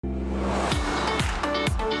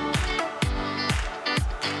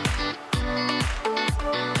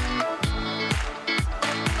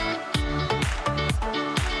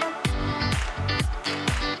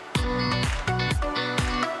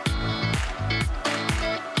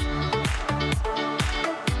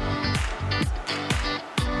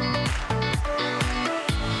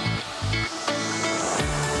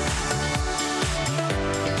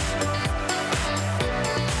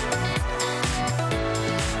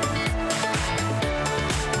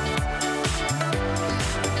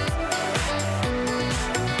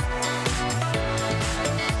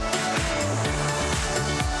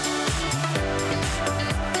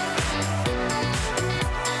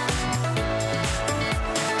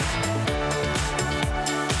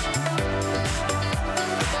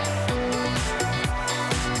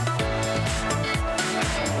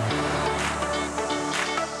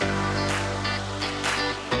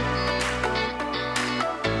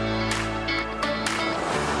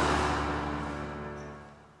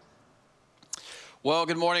Well,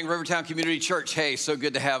 good morning, Rivertown Community Church. Hey, so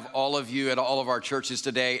good to have all of you at all of our churches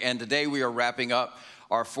today. And today we are wrapping up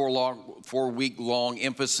our 4-week-long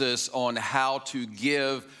emphasis on how to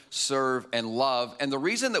give, serve, and love. And the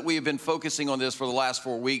reason that we have been focusing on this for the last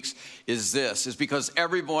 4 weeks is because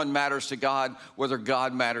everyone matters to God, whether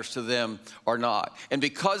God matters to them or not. And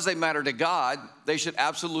because they matter to God, they should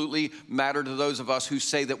absolutely matter to those of us who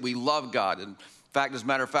say that we love God. And in fact, as a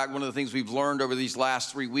matter of fact, one of the things we've learned over these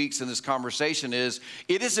last 3 weeks in this conversation is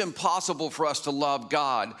it is impossible for us to love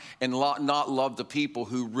God and not love the people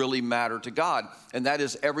who really matter to God. And that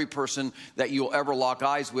is every person that you'll ever lock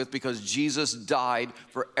eyes with, because Jesus died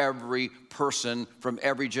for every person from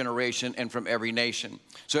every generation and from every nation.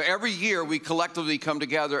 So every year we collectively come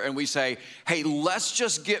together and we say, hey, let's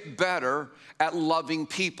just get better at loving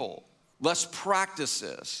people. Let's practice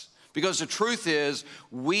this. Because the truth is,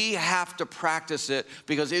 we have to practice it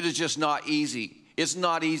because it is just not easy. It's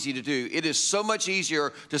not easy to do. It is so much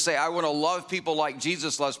easier to say, I want to love people like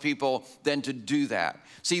Jesus loves people, than to do that.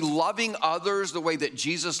 See, loving others the way that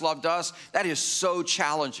Jesus loved us, that is so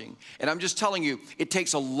challenging. And I'm just telling you, it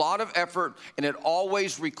takes a lot of effort, and it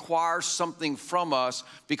always requires something from us,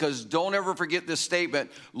 because don't ever forget this statement: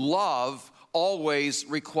 love always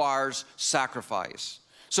requires sacrifice.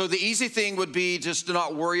 So the easy thing would be just to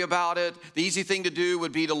not worry about it. The easy thing to do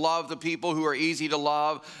would be to love the people who are easy to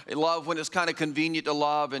love when it's kind of convenient to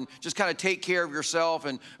love, and just kind of take care of yourself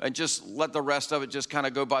and just let the rest of it just kind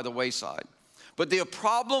of go by the wayside. But the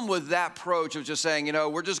problem with that approach of just saying,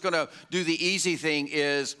 we're just going to do the easy thing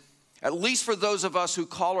is, at least for those of us who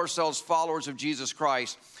call ourselves followers of Jesus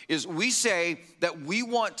Christ, is we say that we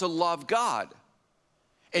want to love God.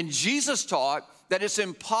 And Jesus taught that it's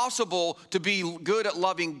impossible to be good at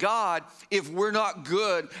loving God if we're not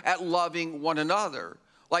good at loving one another.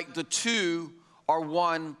 Like the two are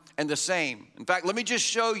one and the same. In fact, let me just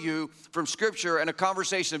show you from Scripture and a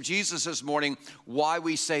conversation of Jesus this morning why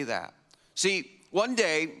we say that. See, one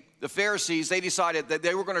day, the Pharisees, they decided that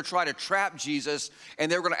they were going to try to trap Jesus,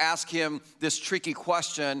 and they were going to ask him this tricky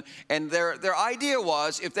question. And their idea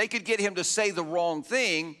was, if they could get him to say the wrong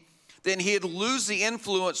thing, then he'd lose the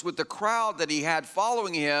influence with the crowd that he had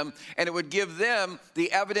following him, and it would give them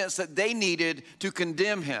the evidence that they needed to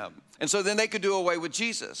condemn him. And so then they could do away with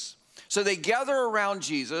Jesus. So they gather around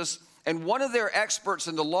Jesus, and one of their experts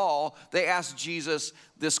in the law, they asked Jesus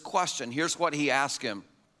this question. Here's what he asked him.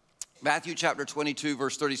 Matthew chapter 22,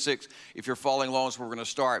 verse 36, if you're following along, is where we're going to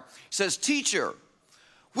start. It says, "Teacher,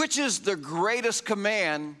 which is the greatest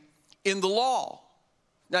command in the law?"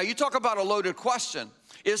 Now, you talk about a loaded question.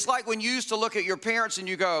 It's like when you used to look at your parents and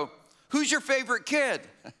you go, who's your favorite kid?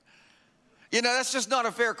 That's just not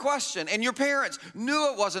a fair question. And your parents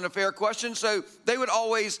knew it wasn't a fair question, so they would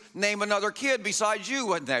always name another kid besides you,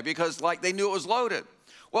 wouldn't they? Because they knew it was loaded.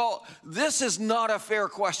 Well, this is not a fair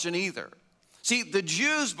question either. See, the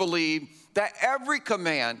Jews believed that every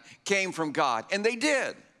command came from God, and they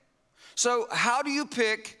did. So how do you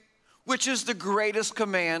pick which is the greatest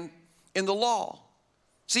command in the law?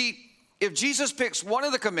 See, if Jesus picks one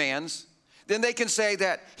of the commands, then they can say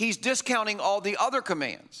that he's discounting all the other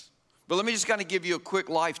commands. But let me just kind of give you a quick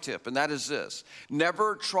life tip, and that is this: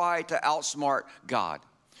 never try to outsmart God.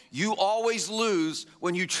 You always lose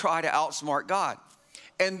when you try to outsmart God.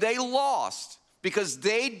 And they lost because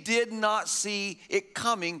they did not see it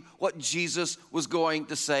coming what Jesus was going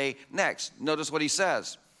to say next. Notice what he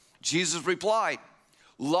says. Jesus replied,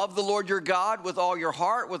 "Love the Lord your God with all your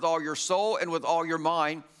heart, with all your soul, and with all your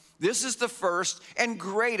mind. This is the first and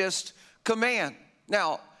greatest command."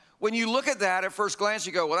 Now, when you look at that at first glance,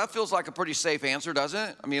 you go, well, that feels like a pretty safe answer, doesn't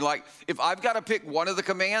it? I mean, if I've got to pick one of the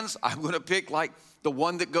commands, I'm going to pick the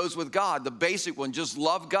one that goes with God, the basic one, just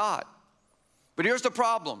love God. But here's the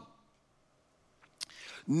problem.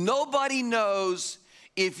 Nobody knows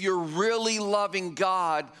if you're really loving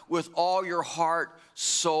God with all your heart,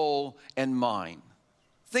 soul, and mind.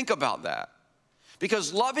 Think about that.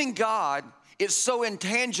 Because loving God, it's so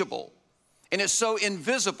intangible and it's so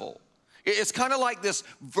invisible. It's kind of like this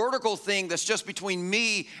vertical thing that's just between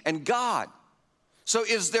me and God. So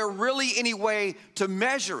is there really any way to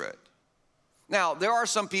measure it? Now, there are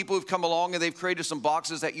some people who've come along and they've created some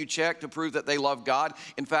boxes that you check to prove that they love God.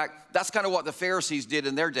 In fact, that's kind of what the Pharisees did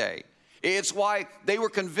in their day. It's why they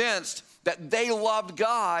were convinced that they loved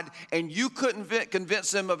God, and you couldn't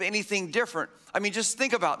convince them of anything different. I mean, just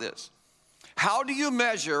think about this. How do you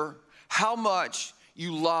measure how much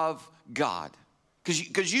you love God?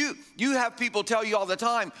 Because you have people tell you all the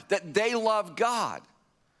time that they love God.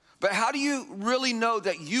 But how do you really know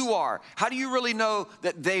that you are? How do you really know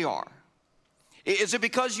that they are? Is it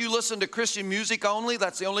because you listen to Christian music only?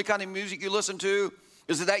 That's the only kind of music you listen to?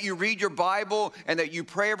 Is it that you read your Bible and that you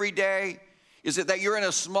pray every day? Is it that you're in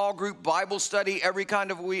a small group Bible study every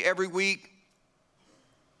week?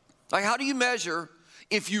 Like, how do you measure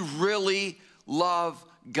if you really love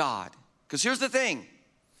God? Because here's the thing.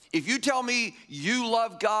 If you tell me you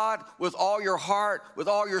love God with all your heart, with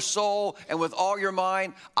all your soul, and with all your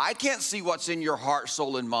mind, I can't see what's in your heart,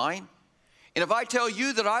 soul, and mind. And if I tell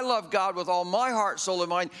you that I love God with all my heart, soul, and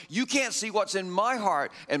mind, you can't see what's in my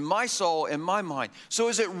heart and my soul and my mind. So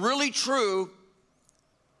is it really true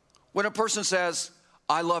when a person says,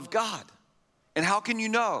 I love God? And how can you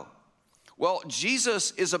know? Well,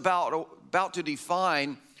 Jesus is about to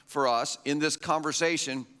define for us in this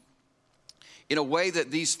conversation in a way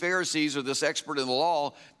that these Pharisees or this expert in the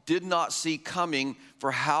law did not see coming for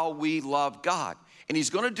how we love God. And he's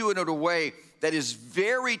going to do it in a way that is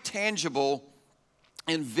very tangible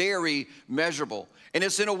and very measurable. And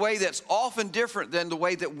it's in a way that's often different than the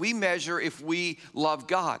way that we measure if we love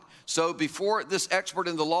God. So before this expert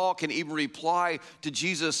in the law can even reply to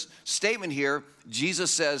Jesus' statement here, Jesus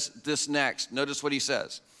says this next. Notice what he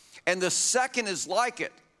says. And the second is like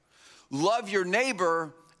it. Love your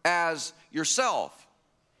neighbor as yourself.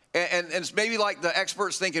 And it's maybe like the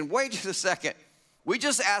expert's thinking, wait just a second. We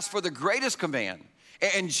just asked for the greatest command.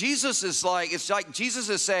 And Jesus is like, it's like Jesus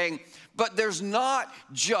is saying, but there's not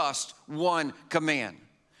just one command.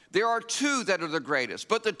 There are two that are the greatest,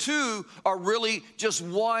 but the two are really just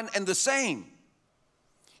one and the same.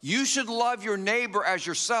 You should love your neighbor as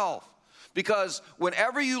yourself, because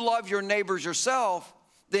whenever you love your neighbor as yourself,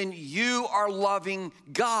 then you are loving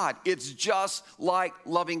God. It's just like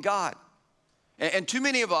loving God. And too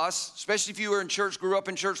many of us, especially if you were in church, grew up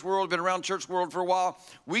in church world, been around church world for a while,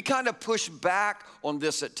 we kind of push back on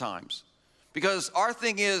this at times. Because our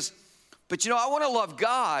thing is, but I want to love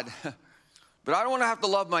God, but I don't want to have to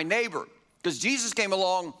love my neighbor. Because Jesus came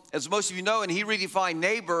along, as most of you know, and he redefined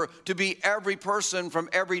neighbor to be every person from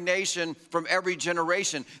every nation, from every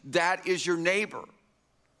generation. That is your neighbor.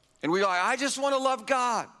 And we're like, I just want to love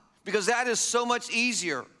God because that is so much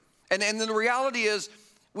easier. And then the reality is,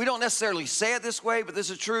 we don't necessarily say it this way, but this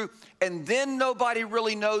is true. And then nobody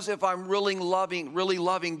really knows if I'm really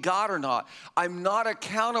loving God or not. I'm not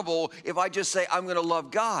accountable if I just say I'm going to love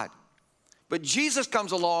God. But Jesus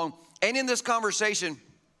comes along, and in this conversation,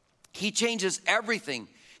 he changes everything.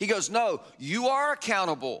 He goes, no, you are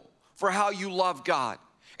accountable for how you love God.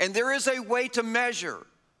 And there is a way to measure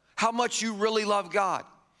how much you really love God.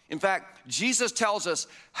 In fact, Jesus tells us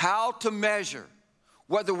how to measure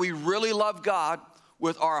whether we really love God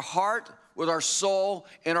with our heart, with our soul,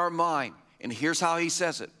 and our mind. And here's how he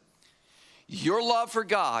says it. Your love for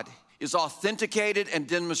God is authenticated and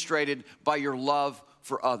demonstrated by your love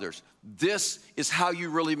for others. This is how you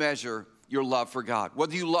really measure your love for God.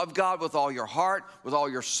 Whether you love God with all your heart, with all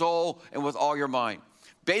your soul, and with all your mind.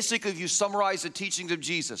 Basically, if you summarize the teachings of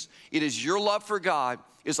Jesus, it is your love for God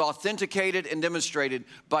is authenticated and demonstrated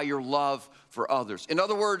by your love for others. In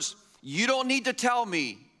other words, you don't need to tell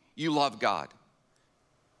me you love God.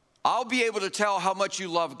 I'll be able to tell how much you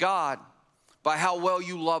love God by how well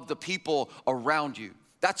you love the people around you.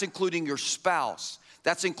 That's including your spouse.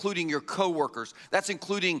 That's including your coworkers. That's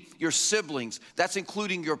including your siblings. That's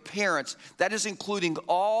including your parents. That is including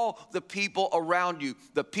all the people around you,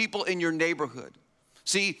 the people in your neighborhood.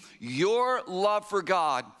 See, your love for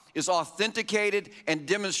God is authenticated and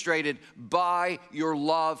demonstrated by your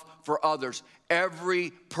love for others,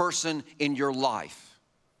 every person in your life.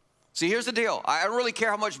 See, here's the deal. I don't really care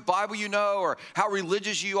how much Bible you know or how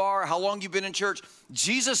religious you are, how long you've been in church.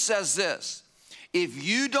 Jesus says this, if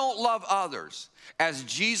you don't love others as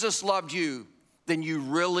Jesus loved you, then you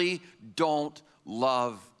really don't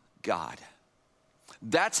love God.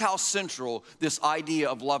 That's how central this idea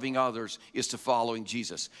of loving others is to following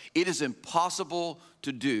Jesus. It is impossible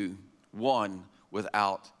to do one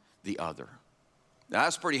without the other. Now,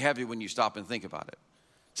 that's pretty heavy when you stop and think about it.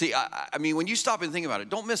 See, I mean, when you stop and think about it,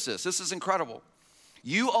 don't miss this. This is incredible.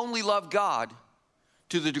 You only love God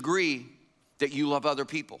to the degree that you love other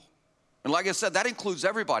people. And like I said, that includes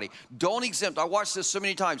everybody. Don't exempt, I watched this so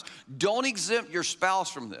many times. Don't exempt your spouse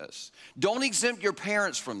from this. Don't exempt your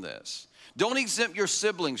parents from this. Don't exempt your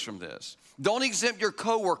siblings from this. Don't exempt your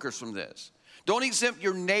coworkers from this. Don't exempt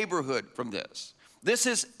your neighborhood from this. This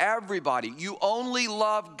is everybody. You only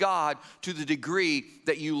love God to the degree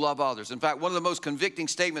that you love others. In fact, one of the most convicting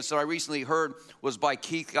statements that I recently heard was by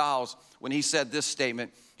Keith Giles when he said this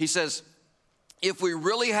statement. He says, if we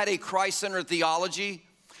really had a Christ-centered theology,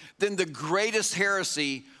 then the greatest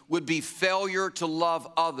heresy would be failure to love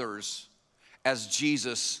others as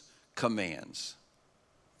Jesus commands.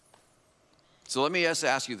 So let me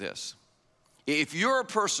ask you this. If you're a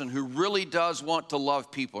person who really does want to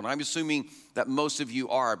love people, and I'm assuming that most of you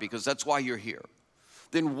are because that's why you're here,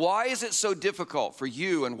 then why is it so difficult for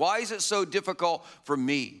you and why is it so difficult for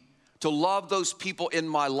me to love those people in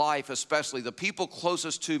my life, especially the people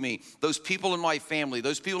closest to me, those people in my family,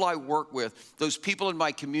 those people I work with, those people in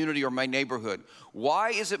my community or my neighborhood? Why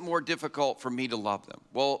is it more difficult for me to love them?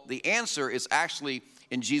 Well, the answer is actually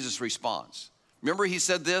in Jesus' response. Remember he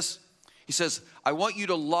said this? He says, I want you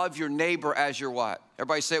to love your neighbor as your what?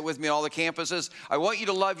 Everybody say it with me, all the campuses. I want you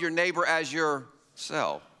to love your neighbor as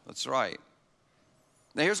yourself. That's right.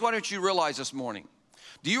 Now here's what I want you to realize this morning.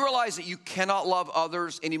 Do you realize that you cannot love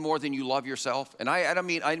others any more than you love yourself? And I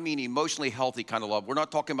mean emotionally healthy kind of love. We're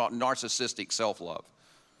not talking about narcissistic self-love,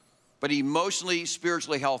 but emotionally,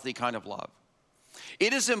 spiritually healthy kind of love.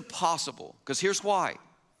 It is impossible, because here's why.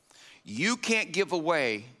 You can't give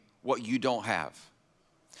away what you don't have.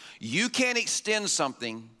 You can't extend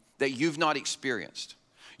something that you've not experienced.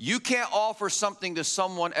 You can't offer something to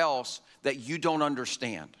someone else that you don't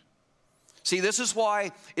understand. See, this is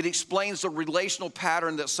why it explains the relational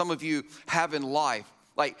pattern that some of you have in life.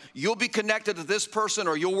 Like, you'll be connected to this person,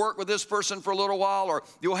 or you'll work with this person for a little while, or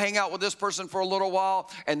you'll hang out with this person for a little while,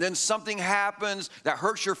 and then something happens that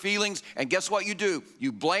hurts your feelings, and guess what you do?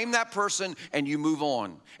 You blame that person, and you move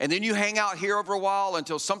on. And then you hang out here over a while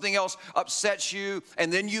until something else upsets you,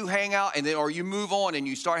 and then you hang out, or you move on, and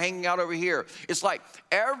you start hanging out over here. It's like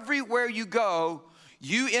everywhere you go,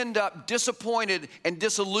 you end up disappointed and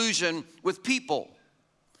disillusioned with people.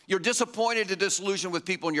 You're disappointed and disillusioned with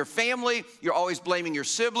people in your family. You're always blaming your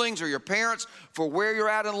siblings or your parents for where you're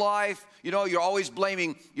at in life. You know, you're always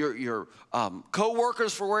blaming your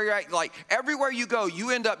co-workers for where you're at. Like, everywhere you go, you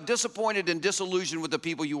end up disappointed and disillusioned with the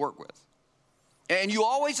people you work with. And you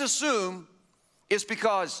always assume it's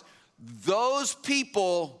because those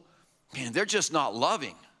people, man, they're just not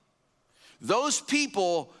loving. Those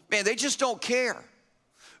people, man, they just don't care.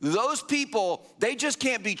 Those people, they just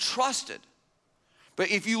can't be trusted. But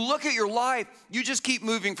if you look at your life, you just keep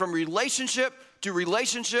moving from relationship to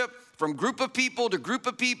relationship, from group of people to group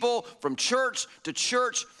of people, from church to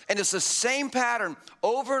church, and it's the same pattern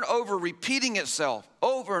over and over, repeating itself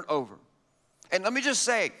over and over. And let me just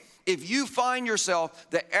say, if you find yourself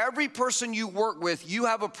that every person you work with, you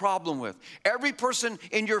have a problem with, every person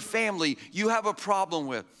in your family, you have a problem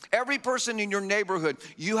with, every person in your neighborhood,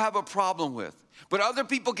 you have a problem with, but other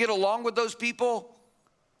people get along with those people,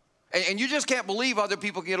 and you just can't believe other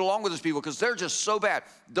people get along with those people because they're just so bad.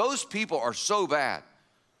 Those people are so bad.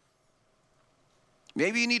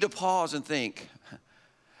 Maybe you need to pause and think,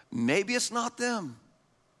 maybe it's not them.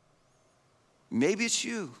 Maybe it's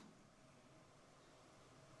you.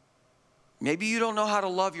 Maybe you don't know how to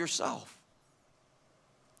love yourself.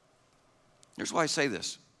 Here's why I say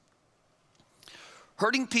this.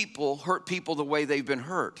 Hurting people hurt people the way they've been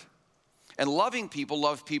hurt. And loving people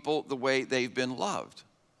love people the way they've been loved.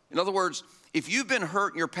 In other words, if you've been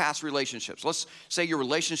hurt in your past relationships, let's say your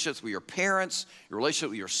relationships with your parents, your relationship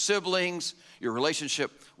with your siblings, your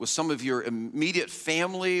relationship with some of your immediate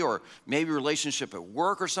family, or maybe a relationship at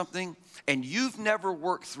work or something, and you've never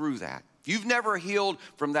worked through that, you've never healed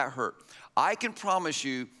from that hurt, I can promise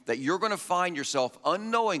you that you're going to find yourself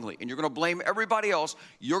unknowingly, and you're going to blame everybody else,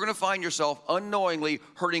 you're going to find yourself unknowingly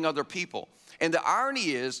hurting other people. And the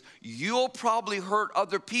irony is, you'll probably hurt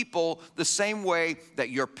other people the same way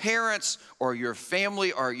that your parents or your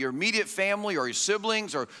family or your immediate family or your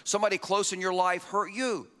siblings or somebody close in your life hurt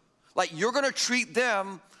you. Like, you're going to treat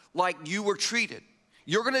them like you were treated.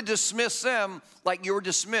 You're going to dismiss them like you were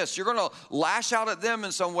dismissed. You're going to lash out at them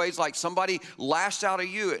in some ways like somebody lashed out at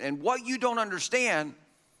you. And what you don't understand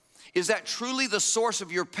is that truly the source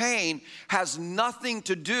of your pain has nothing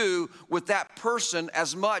to do with that person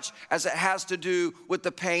as much as it has to do with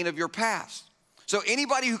the pain of your past. So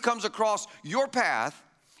anybody who comes across your path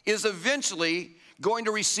is eventually going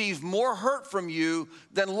to receive more hurt from you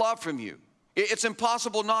than love from you. It's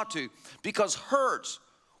impossible not to, because hurt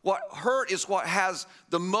is what has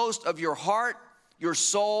the most of your heart, your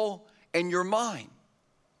soul, and your mind.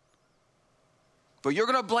 But you're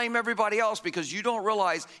going to blame everybody else because you don't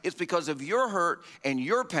realize it's because of your hurt and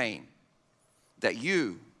your pain that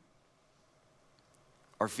you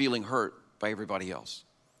are feeling hurt by everybody else.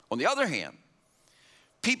 On the other hand,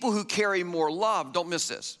 people who carry more love, don't miss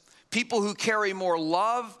this, people who carry more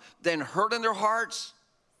love than hurt in their hearts,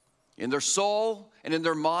 in their soul, and in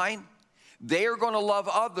their mind, they are going to love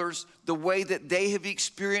others the way that they have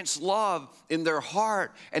experienced love in their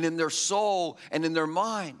heart and in their soul and in their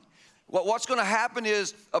mind. What's going to happen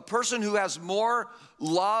is a person who has more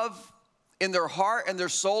love in their heart and their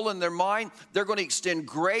soul and their mind, they're going to extend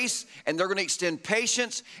grace, and they're going to extend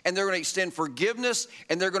patience, and they're going to extend forgiveness,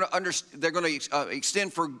 and they're going to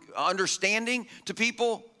extend for understanding to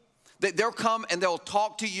people. They'll come and they'll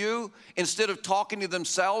talk to you instead of talking to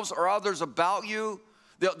themselves or others about you.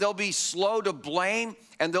 They'll be slow to blame,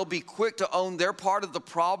 and they'll be quick to own their part of the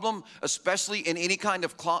problem, especially in any kind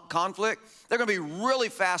of conflict. They're going to be really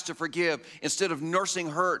fast to forgive instead of nursing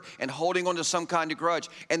hurt and holding on to some kind of grudge.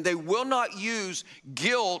 And they will not use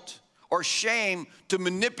guilt or shame to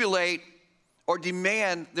manipulate or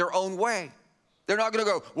demand their own way. They're not going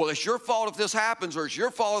to go, well, it's your fault if this happens, or it's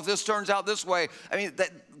your fault if this turns out this way. I mean,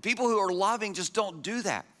 people who are loving just don't do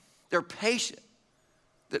that. They're patient.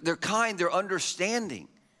 They're kind, they're understanding.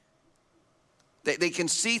 They can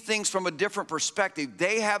see things from a different perspective.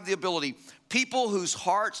 They have the ability. People whose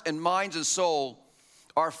hearts and minds and soul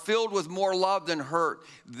are filled with more love than hurt,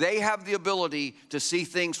 they have the ability to see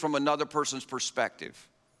things from another person's perspective.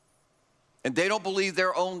 And they don't believe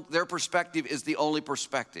their perspective is the only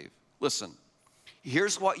perspective. Listen,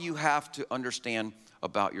 here's what you have to understand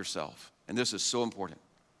about yourself. And this is so important.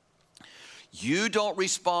 You don't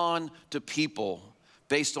respond to people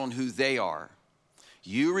based on who they are.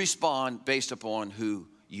 You respond based upon who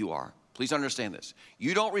you are. Please understand this.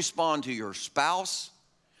 You don't respond to your spouse.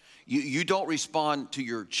 You don't respond to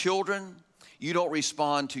your children. You don't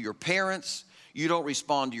respond to your parents. You don't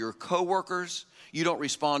respond to your coworkers. You don't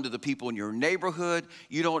respond to the people in your neighborhood.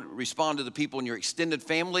 You don't respond to the people in your extended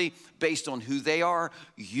family based on who they are.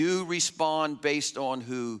 You respond based on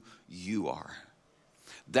who you are.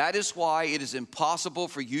 That is why it is impossible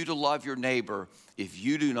for you to love your neighbor if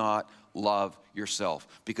you do not love yourself,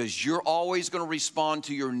 because you're always going to respond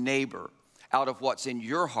to your neighbor out of what's in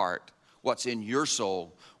your heart, what's in your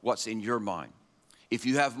soul, what's in your mind. If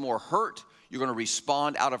you have more hurt, you're going to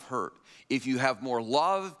respond out of hurt. If you have more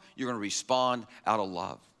love, you're going to respond out of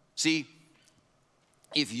love. See,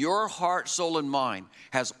 if your heart, soul, and mind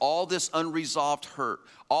has all this unresolved hurt,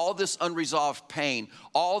 all this unresolved pain,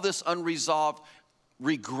 all this unresolved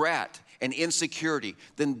regret and insecurity,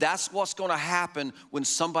 then that's what's going to happen when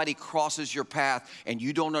somebody crosses your path and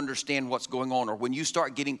you don't understand what's going on, or when you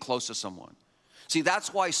start getting close to someone. See,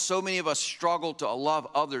 that's why so many of us struggle to love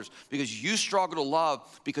others, because you struggle to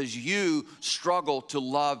love because you struggle to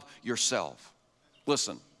love yourself.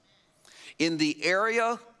 Listen, in the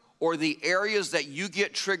area or the areas that you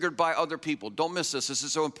get triggered by other people, don't miss this. This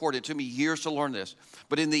is so important. It took me years to learn this.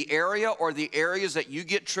 But in the area or the areas that you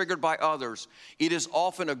get triggered by others, it is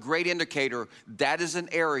often a great indicator that is an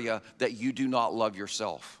area that you do not love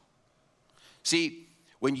yourself. See,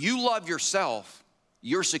 when you love yourself,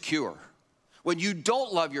 you're secure. When you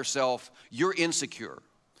don't love yourself, you're insecure.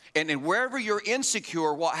 And wherever you're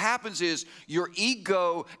insecure, what happens is your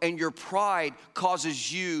ego and your pride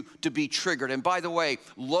causes you to be triggered. And by the way,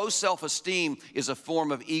 low self-esteem is a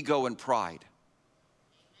form of ego and pride.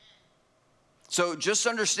 So just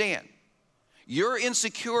understand, your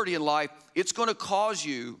insecurity in life, it's going to cause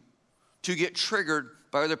you to get triggered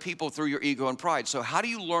by other people through your ego and pride. So how do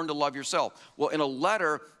you learn to love yourself? Well, in a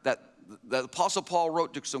letter that the Apostle Paul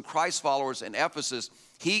wrote to some Christ followers in Ephesus,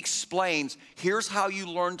 he explains, here's how you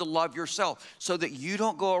learn to love yourself, so that you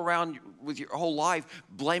don't go around with your whole life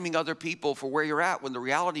blaming other people for where you're at, when the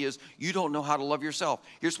reality is you don't know how to love yourself.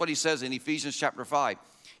 Here's what he says in Ephesians chapter 5.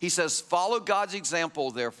 He says, follow God's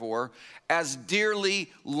example, therefore, as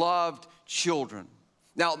dearly loved children.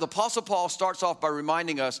 Now, the Apostle Paul starts off by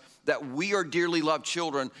reminding us that we are dearly loved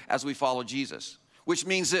children as we follow Jesus, which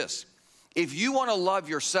means this. If you want to love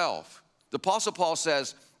yourself, the Apostle Paul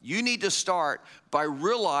says, you need to start by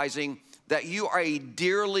realizing that you are a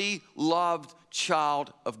dearly loved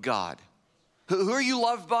child of God. Who are you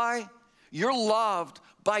loved by? You're loved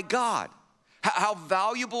by God. How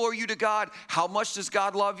valuable are you to God? How much does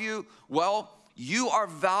God love you? Well, you are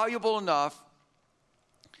valuable enough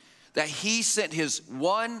that he sent his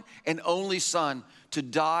one and only son to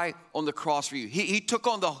die on the cross for you. He took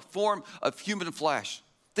on the form of human flesh.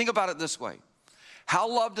 Think about it this way. How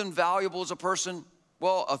loved and valuable is a person?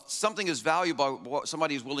 Well, something is valuable by what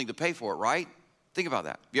somebody is willing to pay for it, right? Think about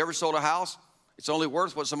that. Have you ever sold a house? It's only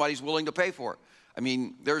worth what somebody's willing to pay for it. I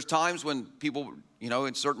mean, there's times when people,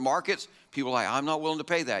 in certain markets, people are like, I'm not willing to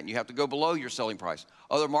pay that. And you have to go below your selling price.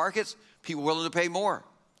 Other markets, people are willing to pay more.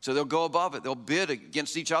 So they'll go above it. They'll bid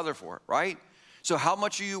against each other for it, right? So how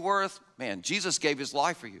much are you worth? Man, Jesus gave his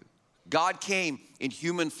life for you. God came in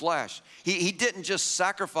human flesh. He didn't just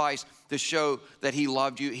sacrifice to show that he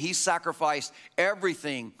loved you. He sacrificed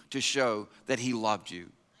everything to show that he loved you.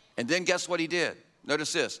 And then guess what he did?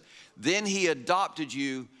 Notice this. Then he adopted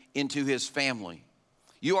you into his family.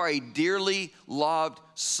 You are a dearly loved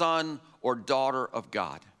son or daughter of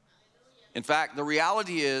God. In fact, the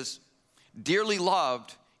reality is, dearly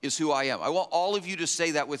loved is who I am. I want all of you to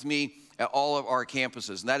say that with me at all of our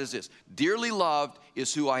campuses, and that is this: dearly loved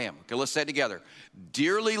is who I am. Okay, let's say it together.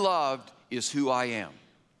 Dearly loved is who I am.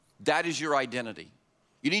 That is your identity.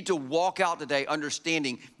 You need to walk out today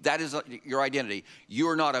understanding that is your identity. You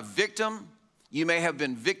are not a victim. You may have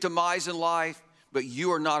been victimized in life, but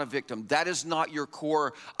you are not a victim. That is not your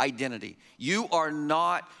core identity. You are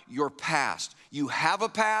not your past. You have a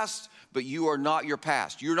past, but you are not your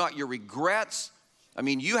past. You're not your regrets. I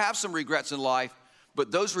mean, you have some regrets in life, but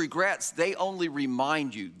those regrets, they only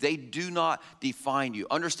remind you. They do not define you.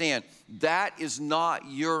 Understand, that is not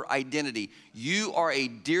your identity. You are a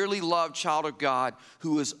dearly loved child of God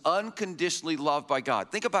who is unconditionally loved by God.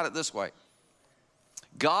 Think about it this way.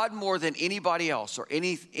 God, more than anybody else or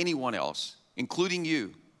anyone else, including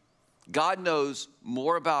you, God knows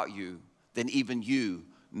more about you than even you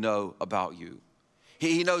know about you.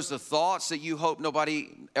 He knows the thoughts that you hope nobody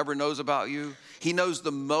ever knows about you. He knows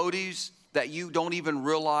the motives that you don't even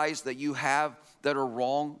realize that you have that are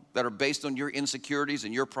wrong, that are based on your insecurities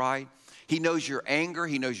and your pride. He knows your anger.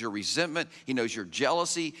 He knows your resentment. He knows your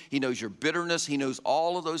jealousy. He knows your bitterness. He knows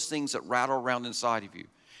all of those things that rattle around inside of you.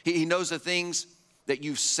 He knows the things that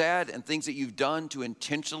you've said and things that you've done to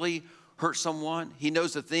intentionally hurt someone. He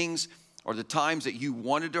knows the things or the times that you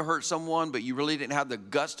wanted to hurt someone, but you really didn't have the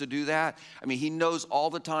guts to do that. I mean, he knows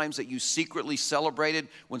all the times that you secretly celebrated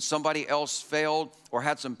when somebody else failed or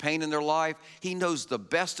had some pain in their life. He knows the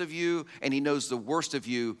best of you and he knows the worst of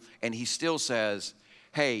you, and he still says,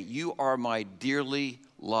 hey, you are my dearly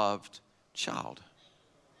loved child.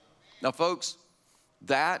 Now, folks,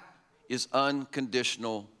 that is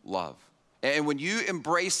unconditional love. And when you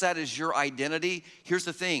embrace that as your identity, here's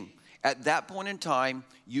the thing. At that point in time,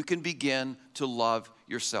 you can begin to love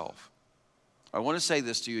yourself. I want to say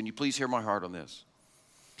this to you, and you please hear my heart on this.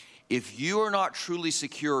 If you are not truly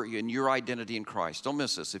secure in your identity in Christ, don't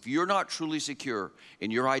miss this. If you're not truly secure in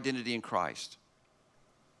your identity in Christ,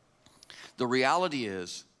 the reality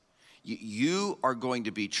is you are going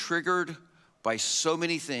to be triggered by so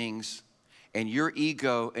many things, and your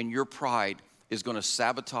ego and your pride is going to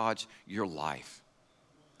sabotage your life.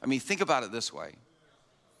 I mean, think about it this way.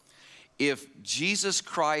 If Jesus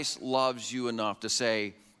Christ loves you enough to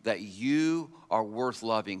say that you are worth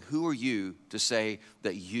loving, who are you to say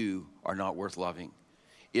that you are not worth loving?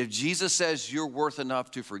 If Jesus says you're worth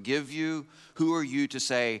enough to forgive you, who are you to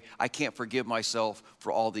say, I can't forgive myself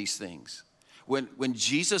for all these things? When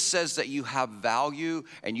Jesus says that you have value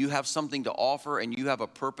and you have something to offer and you have a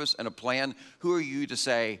purpose and a plan, who are you to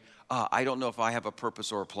say, I don't know if I have a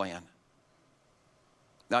purpose or a plan?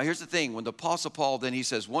 Now, here's the thing. When the Apostle Paul, then he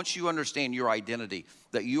says, once you understand your identity,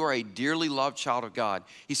 that you are a dearly loved child of God,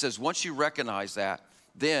 he says, once you recognize that,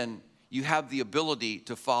 then you have the ability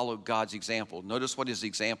to follow God's example. Notice what his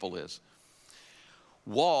example is.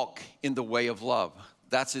 Walk in the way of love.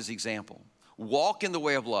 That's his example. Walk in the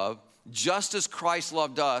way of love, just as Christ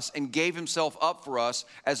loved us and gave himself up for us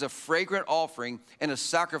as a fragrant offering and a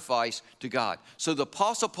sacrifice to God. So the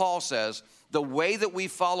Apostle Paul says, the way that we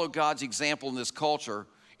follow God's example in this culture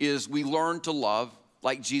is we learn to love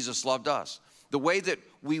like Jesus loved us. The way that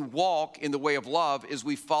we walk in the way of love is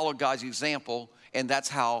we follow God's example, and that's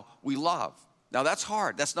how we love. Now, that's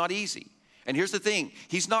hard. That's not easy. And here's the thing.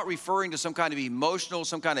 He's not referring to some kind of emotional,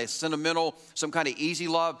 some kind of sentimental, some kind of easy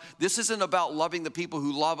love. This isn't about loving the people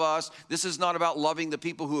who love us. This is not about loving the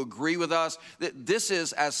people who agree with us. This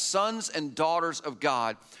is, as sons and daughters of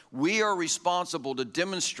God, we are responsible to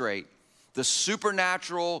demonstrate the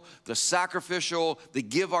supernatural, the sacrificial, the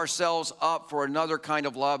give ourselves up for another kind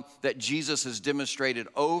of love that Jesus has demonstrated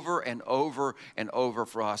over and over and over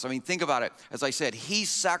for us. I mean, think about it. As I said, he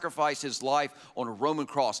sacrificed his life on a Roman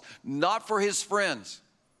cross, not for his friends.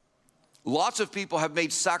 Lots of people have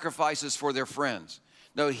made sacrifices for their friends.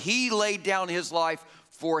 No, he laid down his life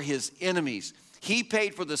for his enemies. He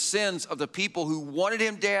paid for the sins of the people who wanted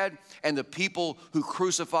him dead and the people who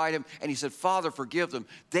crucified him. And he said, Father, forgive them.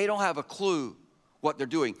 They don't have a clue what they're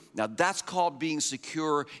doing. Now, that's called being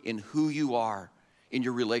secure in who you are in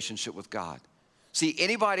your relationship with God. See,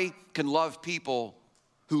 anybody can love people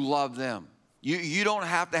who love them. You don't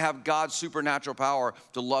have to have God's supernatural power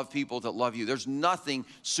to love people that love you. There's nothing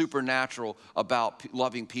supernatural about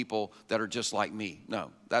loving people that are just like me. No,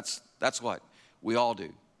 that's what we all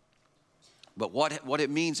do. But what it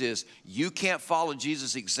means is you can't follow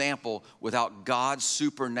Jesus' example without God's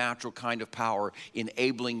supernatural kind of power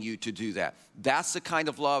enabling you to do that. That's the kind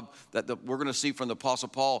of love that we're going to see from the Apostle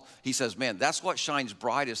Paul. He says, man, that's what shines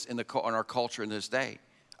brightest in our culture in this day.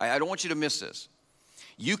 I don't want you to miss this.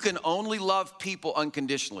 You can only love people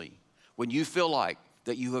unconditionally when you feel like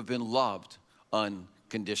that you have been loved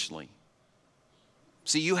unconditionally.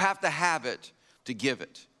 See, you have to have it to give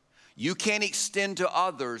it. You can't extend to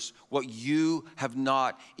others what you have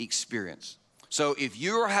not experienced. So if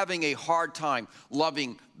you're having a hard time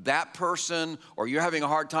loving that person, or you're having a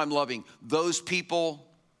hard time loving those people,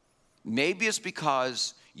 maybe it's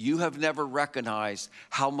because you have never recognized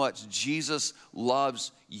how much Jesus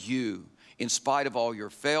loves you in spite of all your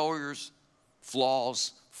failures,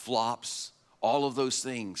 flaws, flops, all of those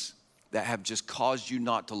things that have just caused you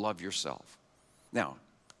not to love yourself. Now,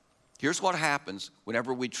 here's what happens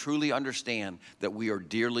whenever we truly understand that we are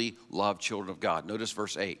dearly loved children of God. Notice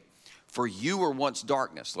verse 8. For you were once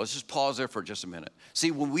darkness. Let's just pause there for just a minute.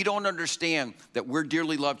 See, when we don't understand that we're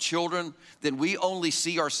dearly loved children, then we only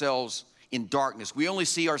see ourselves in darkness. We only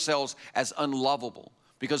see ourselves as unlovable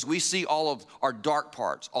because we see all of our dark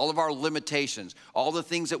parts, all of our limitations, all the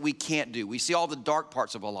things that we can't do. We see all the dark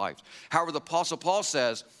parts of our lives. However, the Apostle Paul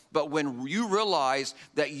says, but when you realize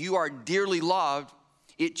that you are dearly loved,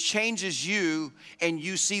 it changes you and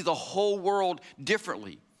you see the whole world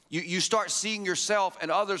differently. You start seeing yourself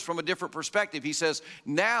and others from a different perspective. He says,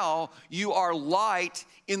 now you are light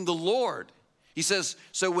in the Lord. He says,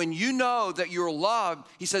 so when you know that you're loved,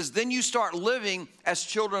 he says, then you start living as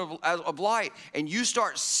children of light, and you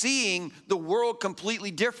start seeing the world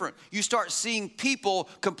completely different. You start seeing people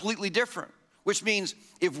completely different, which means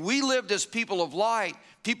if we lived as people of light,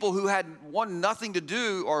 people who had nothing to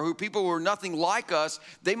do, or who people who were nothing like us,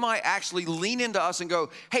 they might actually lean into us and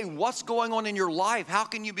go, hey, what's going on in your life? How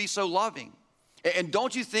can you be so loving? And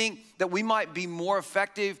don't you think that we might be more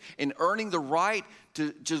effective in earning the right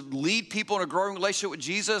to lead people in a growing relationship with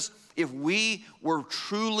Jesus if we were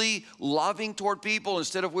truly loving toward people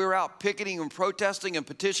instead of we were out picketing and protesting and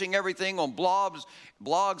petitioning everything on blogs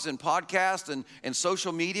and podcasts and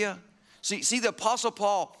social media? See, the Apostle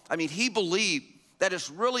Paul, he believed that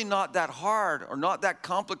it's really not that hard or not that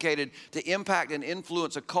complicated to impact and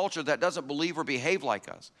influence a culture that doesn't believe or behave like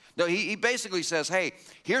us. No, he basically says, hey,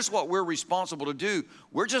 here's what we're responsible to do.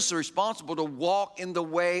 We're just responsible to walk in the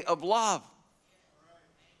way of love.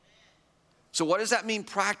 So what does that mean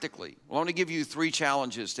practically? Well, I want to give you 3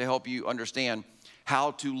 challenges to help you understand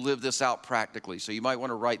how to live this out practically. So you might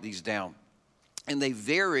want to write these down. And they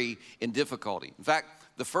vary in difficulty. In fact,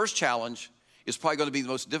 the first challenge is probably going to be the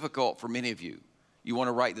most difficult for many of you. You want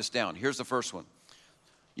to write this down. Here's the first one.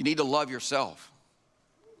 You need to love yourself.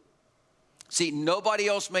 See, nobody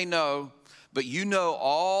else may know, but you know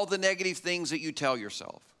all the negative things that you tell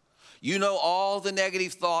yourself. You know all the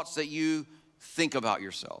negative thoughts that you think about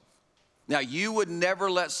yourself. Now, you would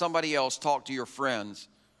never let somebody else talk to your friends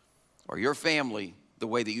or your family the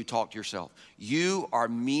way that you talk to yourself. You are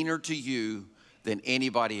meaner to you than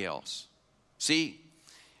anybody else. See,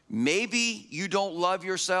 maybe you don't love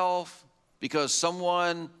yourself because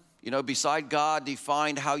someone, beside God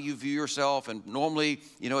defined how you view yourself. And normally,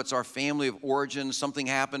 it's our family of origin. Something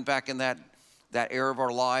happened back in that era of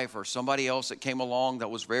our life, or somebody else that came along that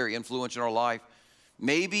was very influential in our life.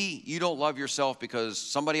 Maybe you don't love yourself because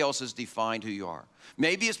somebody else has defined who you are.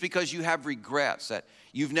 Maybe it's because you have regrets that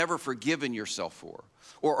you've never forgiven yourself for.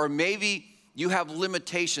 Or maybe you have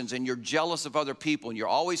limitations and you're jealous of other people and you're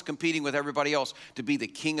always competing with everybody else to be the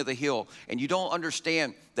king of the hill. And you don't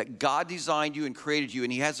understand that God designed you and created you,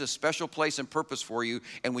 and he has a special place and purpose for you.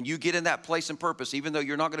 And when you get in that place and purpose, even though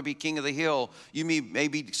you're not going to be king of the hill, you may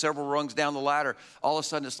be several rungs down the ladder, all of a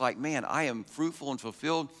sudden it's like, man, I am fruitful and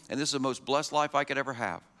fulfilled, and this is the most blessed life I could ever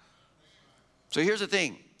have. So here's the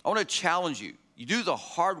thing. I want to challenge you. You do the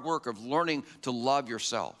hard work of learning to love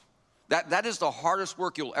yourself. That is the hardest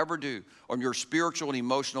work you'll ever do on your spiritual and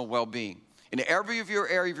emotional well-being. In every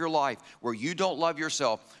area of your life where you don't love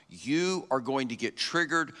yourself, you are going to get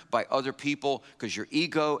triggered by other people because your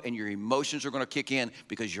ego and your emotions are going to kick in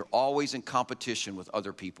because you're always in competition with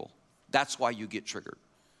other people. That's why you get triggered.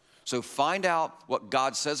 So find out what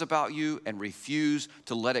God says about you and refuse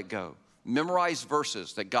to let it go. Memorize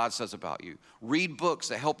verses that God says about you. Read books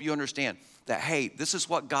that help you understand that, hey, this is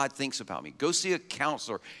what God thinks about me. Go see a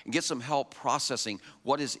counselor and get some help processing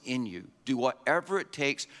what is in you. Do whatever it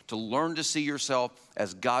takes to learn to see yourself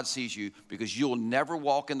as God sees you, because you'll never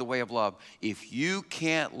walk in the way of love if you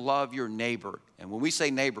can't love your neighbor. And when we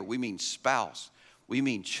say neighbor, we mean spouse, we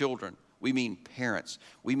mean children, we mean parents,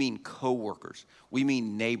 we mean coworkers, we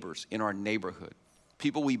mean neighbors in our neighborhood.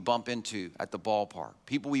 People we bump into at the ballpark,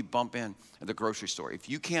 people we bump in at the grocery store. If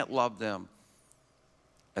you can't love them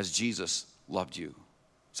as Jesus loved you,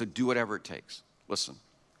 so do whatever it takes. Listen,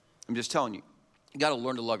 I'm just telling you, you got to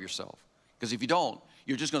learn to love yourself. Because if you don't,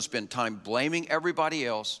 you're just going to spend time blaming everybody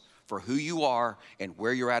else for who you are and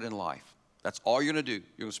where you're at in life. That's all you're going to do.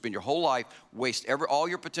 You're going to spend your whole life, waste all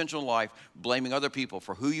your potential in life, blaming other people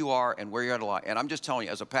for who you are and where you're at in life. And I'm just telling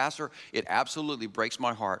you, as a pastor, it absolutely breaks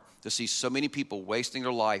my heart to see so many people wasting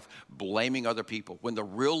their life blaming other people when the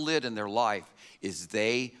real lid in their life is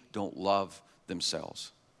they don't love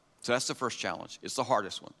themselves. So that's the first challenge. It's the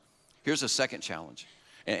hardest one. Here's the second challenge.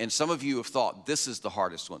 And some of you have thought this is the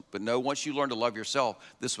hardest one. But no, once you learn to love yourself,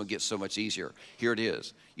 this one gets so much easier. Here it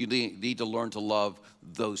is. You need to learn to love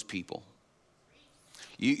those people.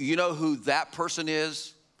 You know who that person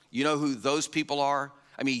is? You know who those people are?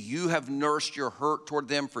 I mean, you have nursed your hurt toward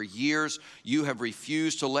them for years. You have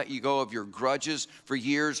refused to let you go of your grudges for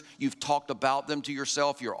years. You've talked about them to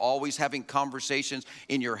yourself. You're always having conversations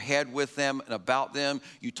in your head with them and about them.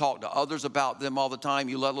 You talk to others about them all the time.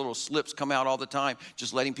 You let little slips come out all the time,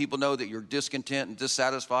 just letting people know that you're discontent and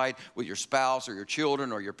dissatisfied with your spouse or your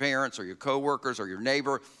children or your parents or your coworkers or your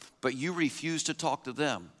neighbor, but you refuse to talk to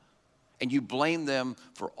them. And you blame them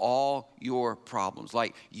for all your problems.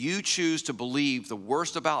 Like you choose to believe the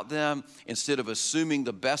worst about them instead of assuming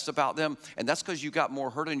the best about them. And that's because you got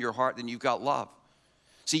more hurt in your heart than you've got love.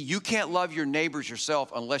 See, you can't love your neighbors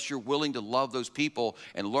yourself unless you're willing to love those people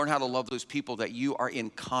and learn how to love those people that you are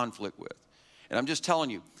in conflict with. And I'm just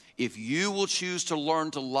telling you, if you will choose to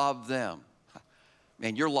learn to love them,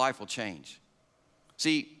 man, your life will change.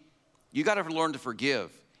 See, you got to learn to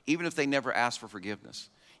forgive, even if they never ask for forgiveness.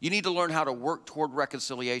 You need to learn how to work toward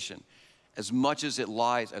reconciliation as much as it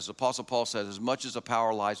lies, as Apostle Paul says, as much as the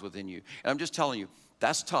power lies within you. And I'm just telling you,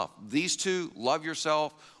 that's tough. These two, love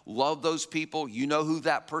yourself, love those people. You know who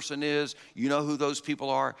that person is. You know who those people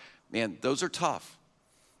are. Man, those are tough.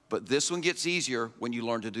 But this one gets easier when you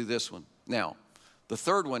learn to do this one. Now, the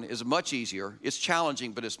third one is much easier. It's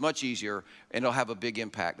challenging, but it's much easier, and it'll have a big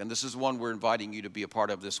impact. And this is one we're inviting you to be a part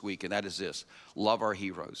of this week, and that is this: love our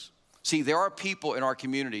heroes. See, there are people in our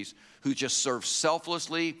communities who just serve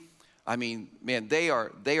selflessly. I mean, man, they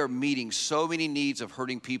are meeting so many needs of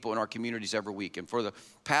hurting people in our communities every week. And for the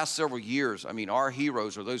past several years, I mean, our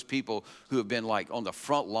heroes are those people who have been like on the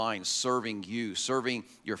front line serving you, serving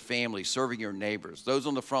your family, serving your neighbors. Those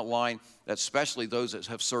on the front line, especially those that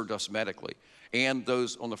have served us medically, and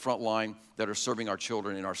those on the front line that are serving our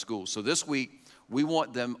children in our schools. So this week, we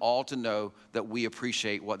want them all to know that we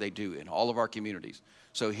appreciate what they do in all of our communities.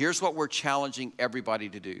 So here's what we're challenging everybody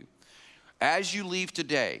to do. As you leave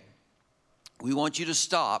today, we want you to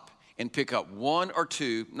stop and pick up one or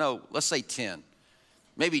two, no, let's say 10,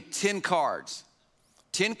 maybe 10 cards.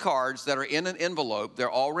 10 cards that are in an envelope.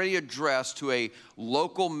 They're already addressed to a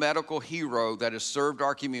local medical hero that has served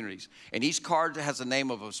our communities. And each card has the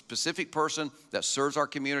name of a specific person that serves our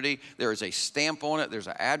community. There is a stamp on it. There's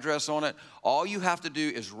an address on it. All you have to do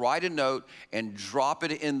is write a note and drop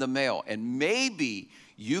it in the mail. And maybe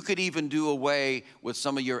you could even do away with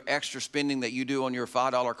some of your extra spending that you do on your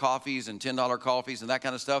 $5 coffees and $10 coffees and that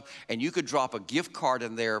kind of stuff. And you could drop a gift card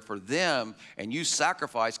in there for them, and you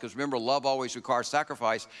sacrifice, because remember, love always requires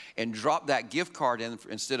sacrifice, and drop that gift card in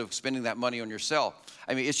instead of spending that money on yourself.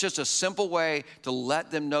 I mean, it's just a simple way to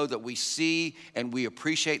let them know that we see and we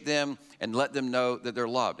appreciate them, and let them know that they're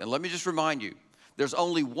loved. And let me just remind you, there's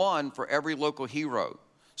only one for every local hero.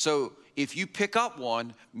 So if you pick up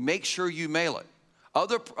one, make sure you mail it.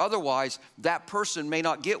 Otherwise, that person may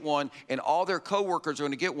not get one, and all their coworkers are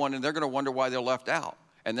going to get one, and they're going to wonder why they're left out.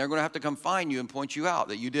 And they're going to have to come find you and point you out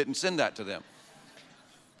that you didn't send that to them.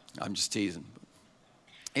 I'm just teasing.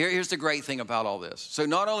 Here's the great thing about all this. So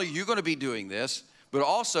not only are you going to be doing this, but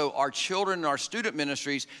also our children and our student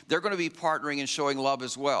ministries, they're going to be partnering and showing love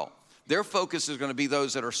as well. Their focus is going to be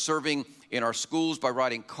those that are serving in our schools by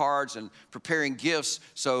writing cards and preparing gifts.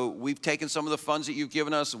 So we've taken some of the funds that you've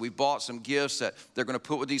given us, and we've bought some gifts that they're going to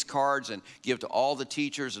put with these cards and give to all the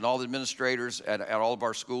teachers and all the administrators at all of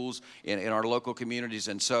our schools in our local communities.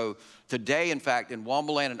 And so today, in fact, in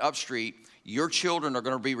Wombaland and Upstreet, your children are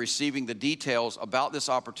going to be receiving the details about this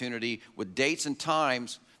opportunity with dates and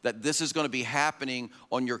times that this is going to be happening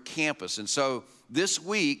on your campus. And so this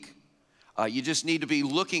week, you just need to be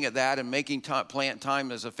looking at that and making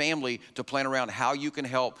time as a family to plan around how you can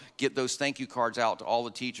help get those thank you cards out to all the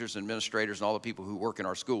teachers and administrators and all the people who work in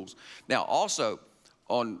our schools. Now, also,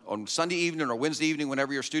 on Sunday evening or Wednesday evening,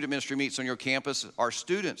 whenever your student ministry meets on your campus, our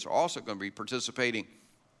students are also going to be participating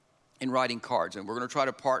in writing cards. And we're going to try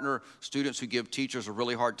to partner students who give teachers a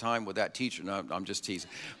really hard time with that teacher. No, I'm just teasing.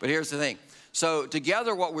 But here's the thing. So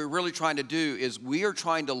together, what we're really trying to do is we are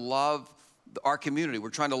trying to love our community. We're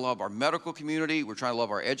trying to love our medical community. We're trying to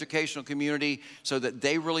love our educational community so that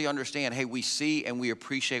they really understand, hey, we see and we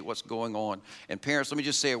appreciate what's going on. And parents, let me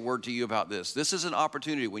just say a word to you about this. This is an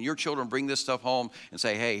opportunity when your children bring this stuff home and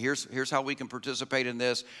say, hey, here's how we can participate in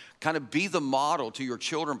this. Kind of be the model to your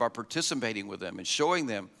children by participating with them and showing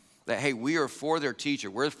them that, hey, we are for their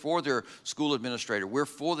teacher. We're for their school administrator. We're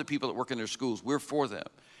for the people that work in their schools. We're for them.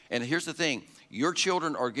 And here's the thing, your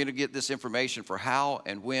children are going to get this information for how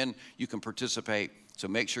and when you can participate, so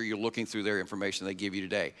make sure you're looking through their information they give you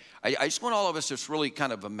today. I just want all of us to just really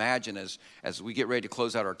kind of imagine as we get ready to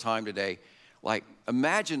close out our time today, like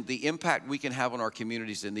imagine the impact we can have on our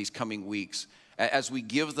communities in these coming weeks as we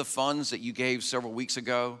give the funds that you gave several weeks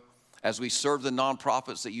ago, as we serve the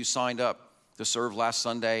nonprofits that you signed up to serve last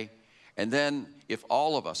Sunday. And then if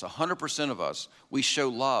all of us, 100% of us, we show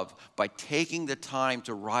love by taking the time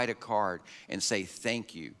to write a card and say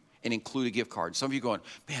thank you and include a gift card. Some of you going,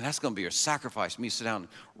 man, that's going to be a sacrifice, me sit down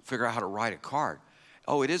and figure out how to write a card.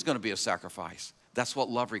 Oh, it is going to be a sacrifice. That's what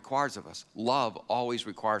love requires of us. Love always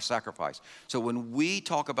requires sacrifice. So when we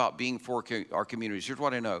talk about being for our communities, here's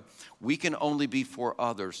what I know. We can only be for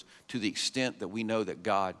others to the extent that we know that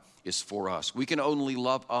God is for us. We can only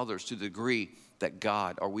love others to the degree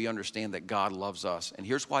that we understand that God loves us. And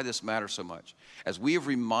here's why this matters so much. As we have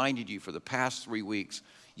reminded you for the past 3 weeks,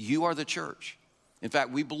 you are the church. In fact,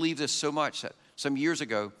 we believe this so much that some years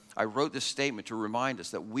ago, I wrote this statement to remind us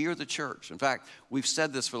that we are the church. In fact, we've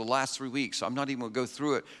said this for the last 3 weeks, so I'm not even going to go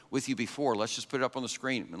through it with you before. Let's just put it up on the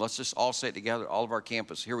screen, and let's just all say it together, all of our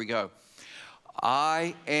campus. Here we go.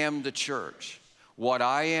 I am the church. What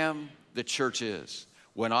I am, the church is.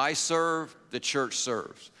 When I serve, the church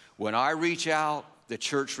serves. When I reach out, the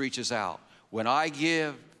church reaches out. When I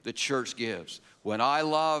give, the church gives. When I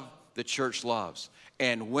love, the church loves.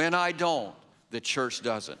 And when I don't, the church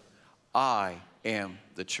doesn't. I am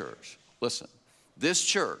the church. Listen, this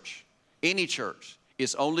church, any church,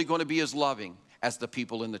 is only going to be as loving as the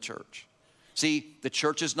people in the church. See, the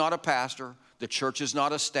church is not a pastor. The church is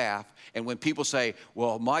not a staff. And when people say,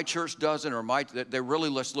 well, my church doesn't, or they're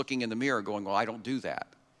really just looking in the mirror going, well, I don't do that.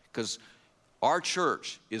 Because our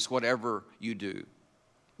church is whatever you do.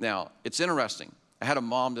 Now, it's interesting. I had a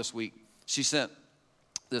mom this week. She sent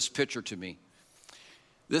this picture to me.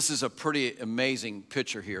 This is a pretty amazing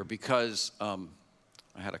picture here because I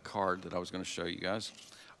had a card that I was going to show you guys.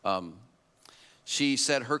 She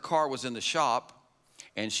said her car was in the shop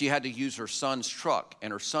and she had to use her son's truck.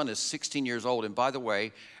 And her son is 16 years old. And by the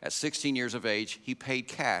way, at 16 years of age, he paid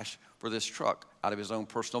cash for this truck out of his own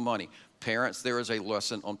personal money. Parents, there is a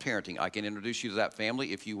lesson on parenting. I can introduce you to that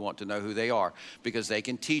family if you want to know who they are, because they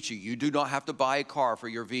can teach you. You do not have to buy a car for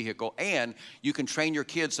your vehicle, and you can train your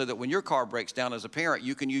kids so that when your car breaks down as a parent,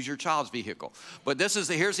 you can use your child's vehicle. But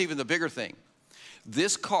here's even the bigger thing.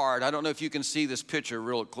 This card, I don't know if you can see this picture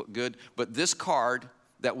real good, but this card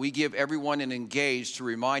that we give everyone in Engage to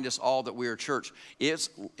remind us all that we are a church,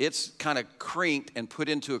 it's kind of crinked and put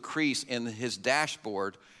into a crease in his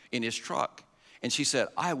dashboard in his truck. And she said,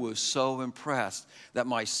 I was so impressed that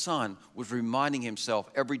my son was reminding himself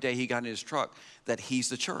every day he got in his truck that he's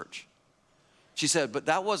the church. She said, but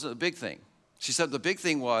that wasn't the big thing. She said, the big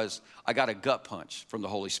thing was I got a gut punch from the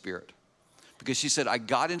Holy Spirit. Because she said, I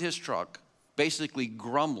got in his truck basically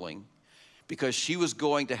grumbling because she was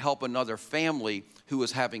going to help another family who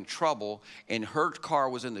was having trouble, and her car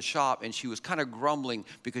was in the shop, and she was kind of grumbling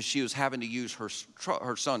because she was having to use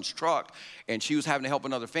her son's truck, and she was having to help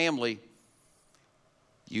another family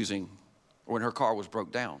when her car was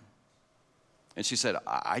broke down. And she said,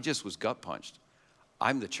 I just was gut punched.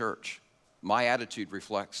 I'm the church. My attitude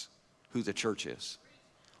reflects who the church is.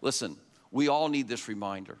 Listen, we all need this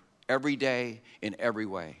reminder every day in every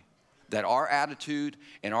way that our attitude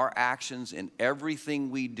and our actions in everything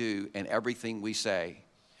we do and everything we say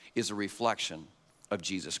is a reflection of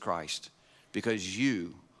Jesus Christ, because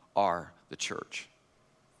you are the church.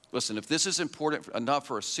 Listen, if this is important enough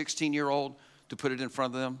for a 16-year-old to put it in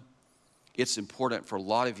front of them, it's important for a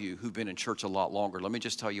lot of you who've been in church a lot longer. Let me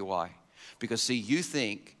just tell you why. Because see, you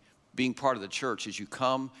think being part of the church is you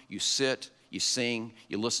come, you sit, you sing,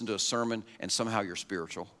 you listen to a sermon, and somehow you're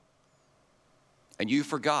spiritual. And you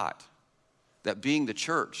forgot that being the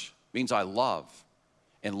church means I love.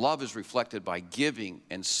 And love is reflected by giving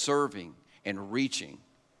and serving and reaching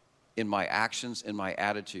in my actions and my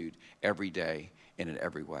attitude every day and in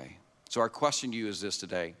every way. So our question to you is this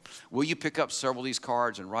today. Will you pick up several of these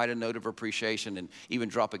cards and write a note of appreciation and even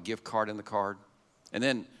drop a gift card in the card? And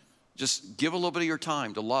then just give a little bit of your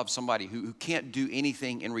time to love somebody who can't do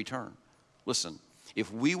anything in return. Listen,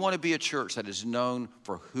 if we want to be a church that is known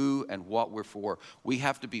for who and what we're for, we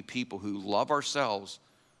have to be people who love ourselves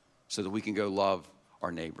so that we can go love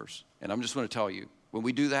our neighbors. And I'm just going to tell you, when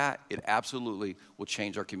we do that, it absolutely will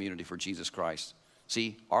change our community for Jesus Christ.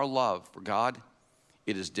 See, our love for God,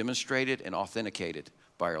 it is demonstrated and authenticated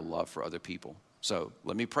by our love for other people. So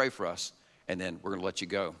let me pray for us, and then we're going to let you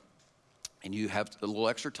go. And you have a little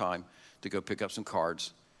extra time to go pick up some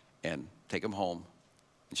cards and take them home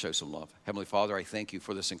and show some love. Heavenly Father, I thank you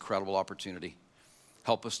for this incredible opportunity.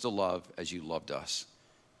 Help us to love as you loved us.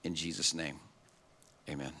 In Jesus' name,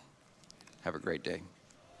 amen. Have a great day.